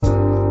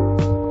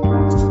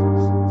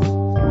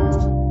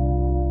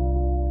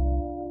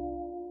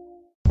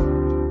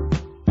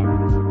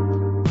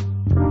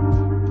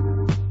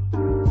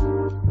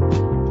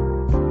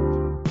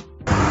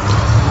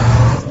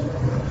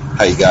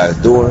How you guys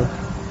doing?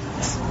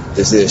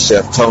 This is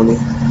Chef Tony,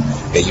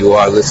 and you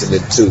are listening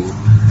to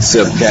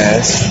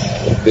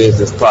Simcast,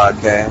 Business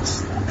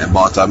Podcast, and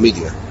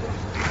Multimedia.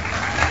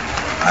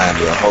 I am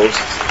your host.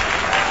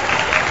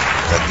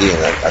 Again,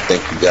 I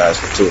thank you guys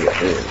for tuning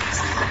in.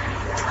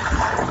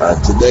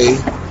 Today,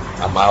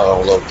 I'm out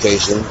on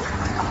location,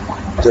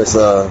 just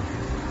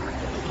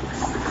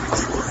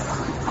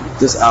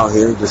out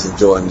here, just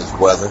enjoying this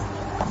weather.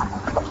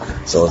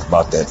 So it's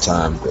about that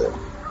time to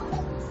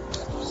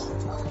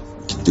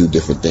do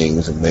different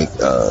things and make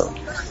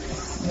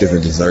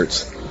different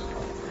desserts.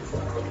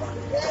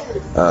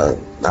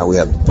 Now we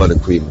have the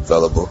buttercream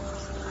available.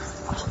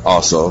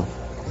 Also,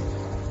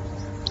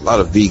 a lot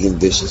of vegan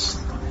dishes.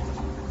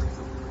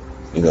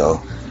 You know,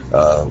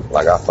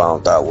 like I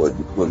found out with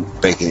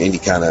baking any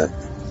kind of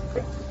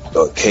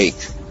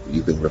cake,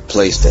 you can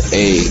replace the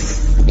egg.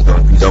 You know,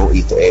 if you don't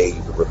eat the egg,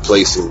 you can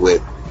replace it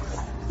with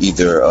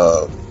either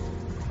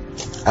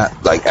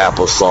like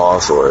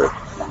applesauce or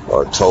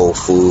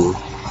tofu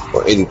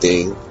or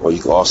anything, or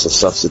you can also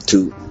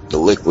substitute the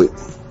liquid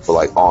for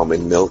like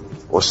almond milk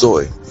or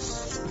soy.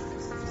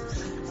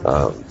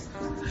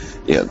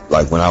 Yeah,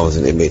 like when I was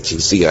in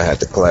MATC, I had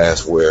the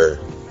class where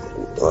it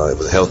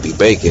was healthy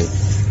baking,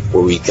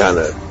 where we kind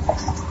of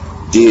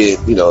did,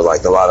 you know,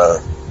 like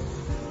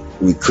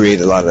we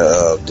created a lot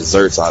of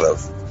desserts out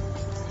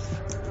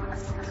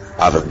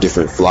of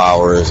different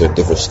flours and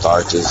different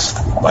starches,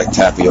 like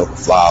tapioca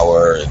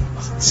flour and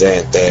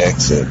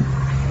Xanthax and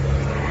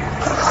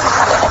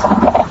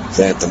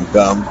xanthan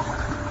gum,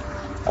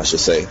 I should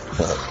say.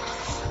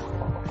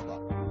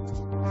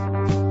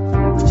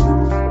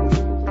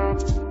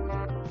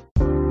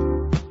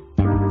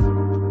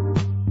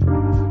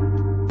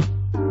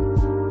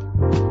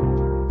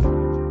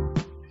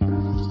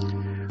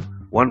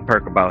 One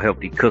perk about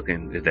healthy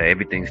cooking is that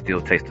everything still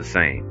tastes the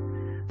same.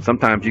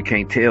 Sometimes you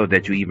can't tell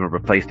that you even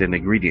replaced an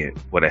ingredient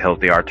with a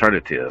healthy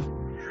alternative,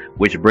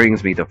 which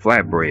brings me to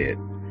flatbread.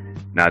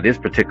 Now, this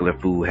particular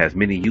food has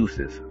many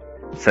uses,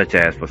 such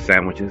as for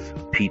sandwiches,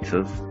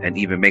 pizzas, and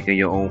even making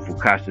your own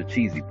focaccia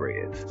cheesy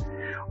breads,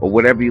 or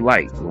whatever you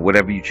like, or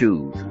whatever you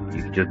choose.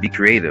 You can just be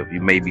creative.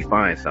 You maybe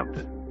find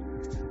something.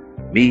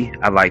 Me,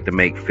 I like to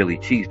make Philly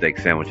cheesesteak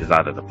sandwiches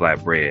out of the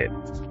flatbread,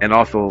 and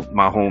also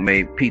my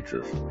homemade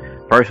pizzas.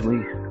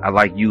 Personally, I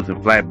like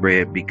using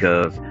flatbread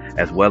because,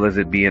 as well as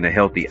it being a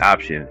healthy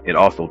option, it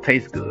also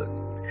tastes good,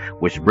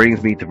 which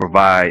brings me to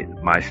provide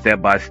my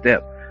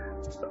step-by-step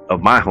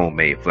of my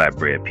homemade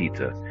flatbread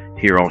pizza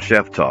here on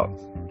Chef Talk.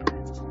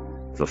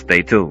 So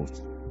stay tuned.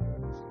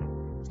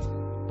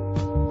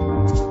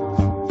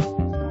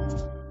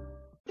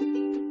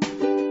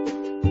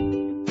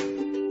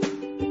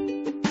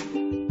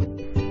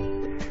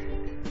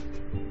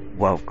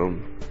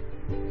 Welcome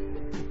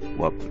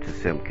to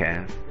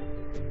Simcast.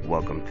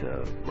 Welcome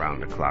to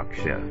Round the Clock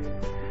Chef.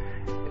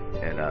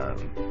 And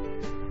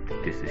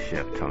this is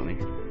Chef Tony.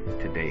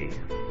 Today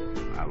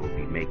I will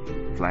be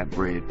making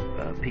flatbread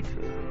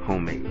pizza,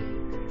 homemade.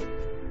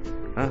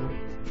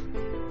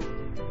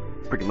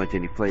 Pretty much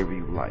any flavor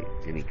you like,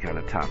 any kind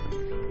of topping.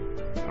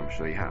 I'm gonna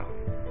show you how.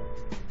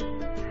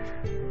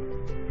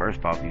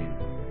 First off, you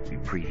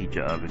preheat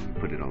your oven, you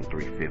put it on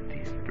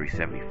 350,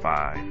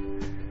 375.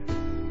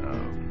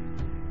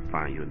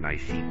 Find you a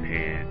nice sheet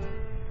pan.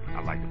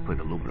 I like to put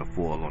aluminum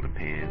foil on the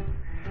pan,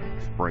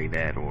 spray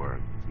that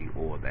or you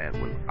oil that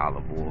with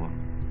olive oil,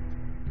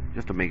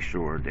 just to make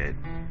sure that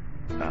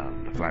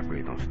the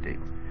flatbread don't stick.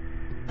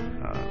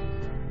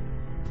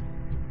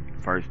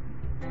 First,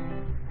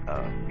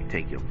 you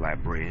take your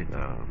flatbread,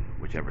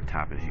 whichever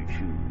toppings you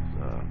choose.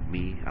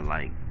 Me, I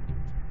like,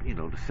 you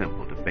know, the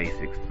simple, the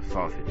basics, the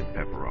sausage and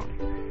pepperoni,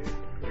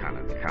 kind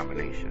of the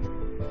combination.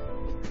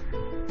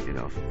 You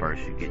know, so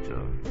first you get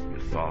your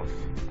sauce.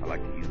 I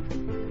like to use,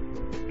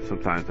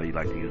 sometimes I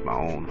like to use my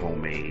own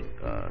homemade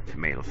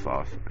tomato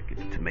sauce. I get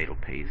the tomato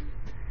paste,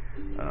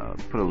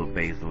 put a little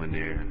basil in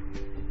there,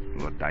 a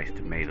little diced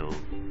tomatoes,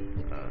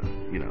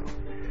 you know,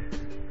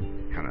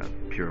 kind of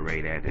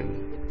puree that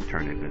and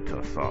turn it into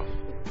a sauce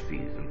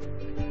season.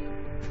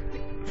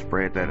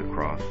 Spread that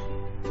across.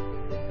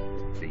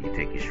 Then you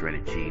take your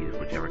shredded cheese,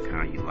 whichever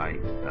kind you like.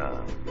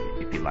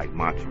 If you like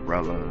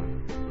mozzarella,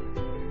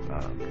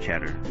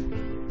 cheddar,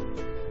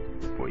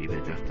 or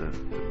even just a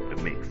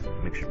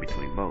mixture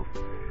between both.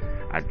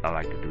 I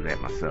like to do that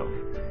myself.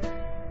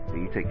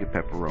 Then you take your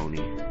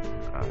pepperoni,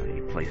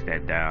 you place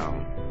that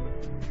down.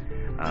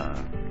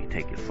 You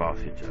take your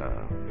sausage.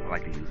 I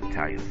like to use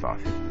Italian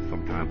sausage.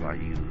 Sometimes I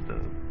use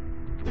the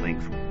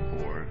links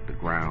or the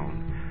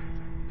ground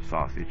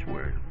sausage,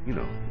 where you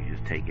know you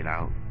just take it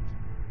out,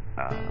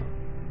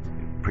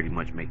 pretty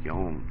much make your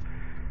own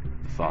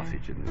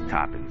sausage and the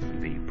toppings,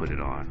 and then you put it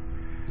on.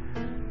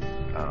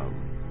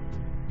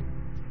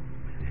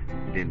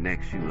 Then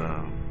next you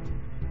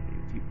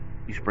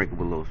sprinkle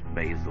with a little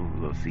basil, a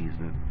little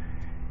seasoning,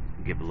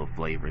 give a little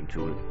flavor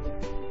into it.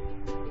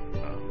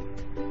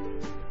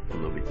 A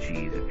little bit of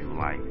cheese if you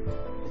like.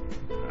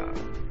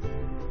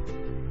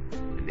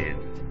 And then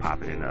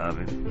pop it in the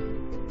oven.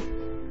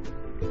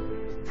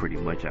 Pretty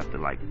much after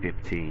like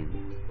 15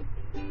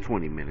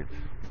 20 minutes.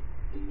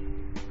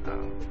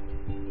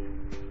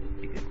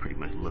 You can pretty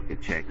much look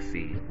and check,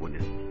 see when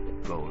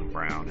it's golden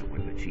brown and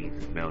when the cheese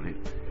is melted.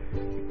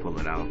 You pull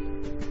it out,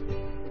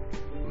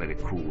 let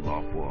it cool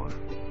off for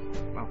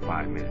about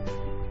 5 minutes.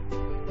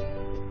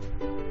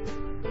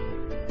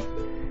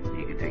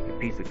 You can take your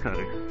pizza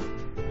cutter,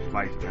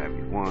 slice it however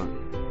you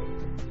want.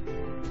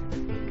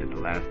 Then the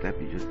last step,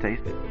 you just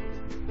taste it.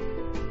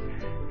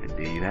 And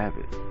there you have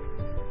it.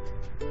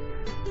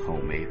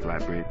 Homemade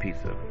flatbread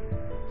pizza.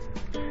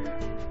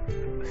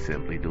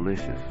 Simply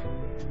delicious.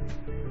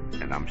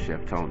 And I'm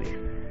Chef Tony.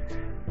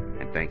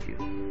 And thank you.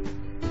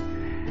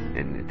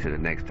 And until the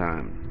next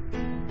time,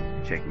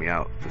 check me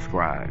out,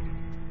 subscribe.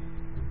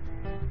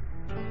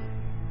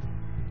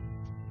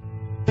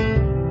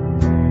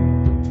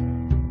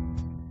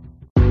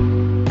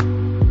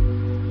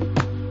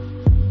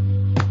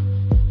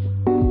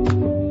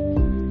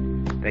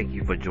 Thank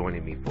you for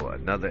joining me for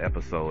another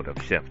episode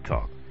of Chef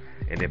Talk.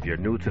 And if you're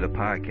new to the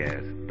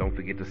podcast, don't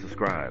forget to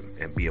subscribe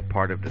and be a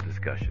part of the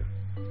discussion.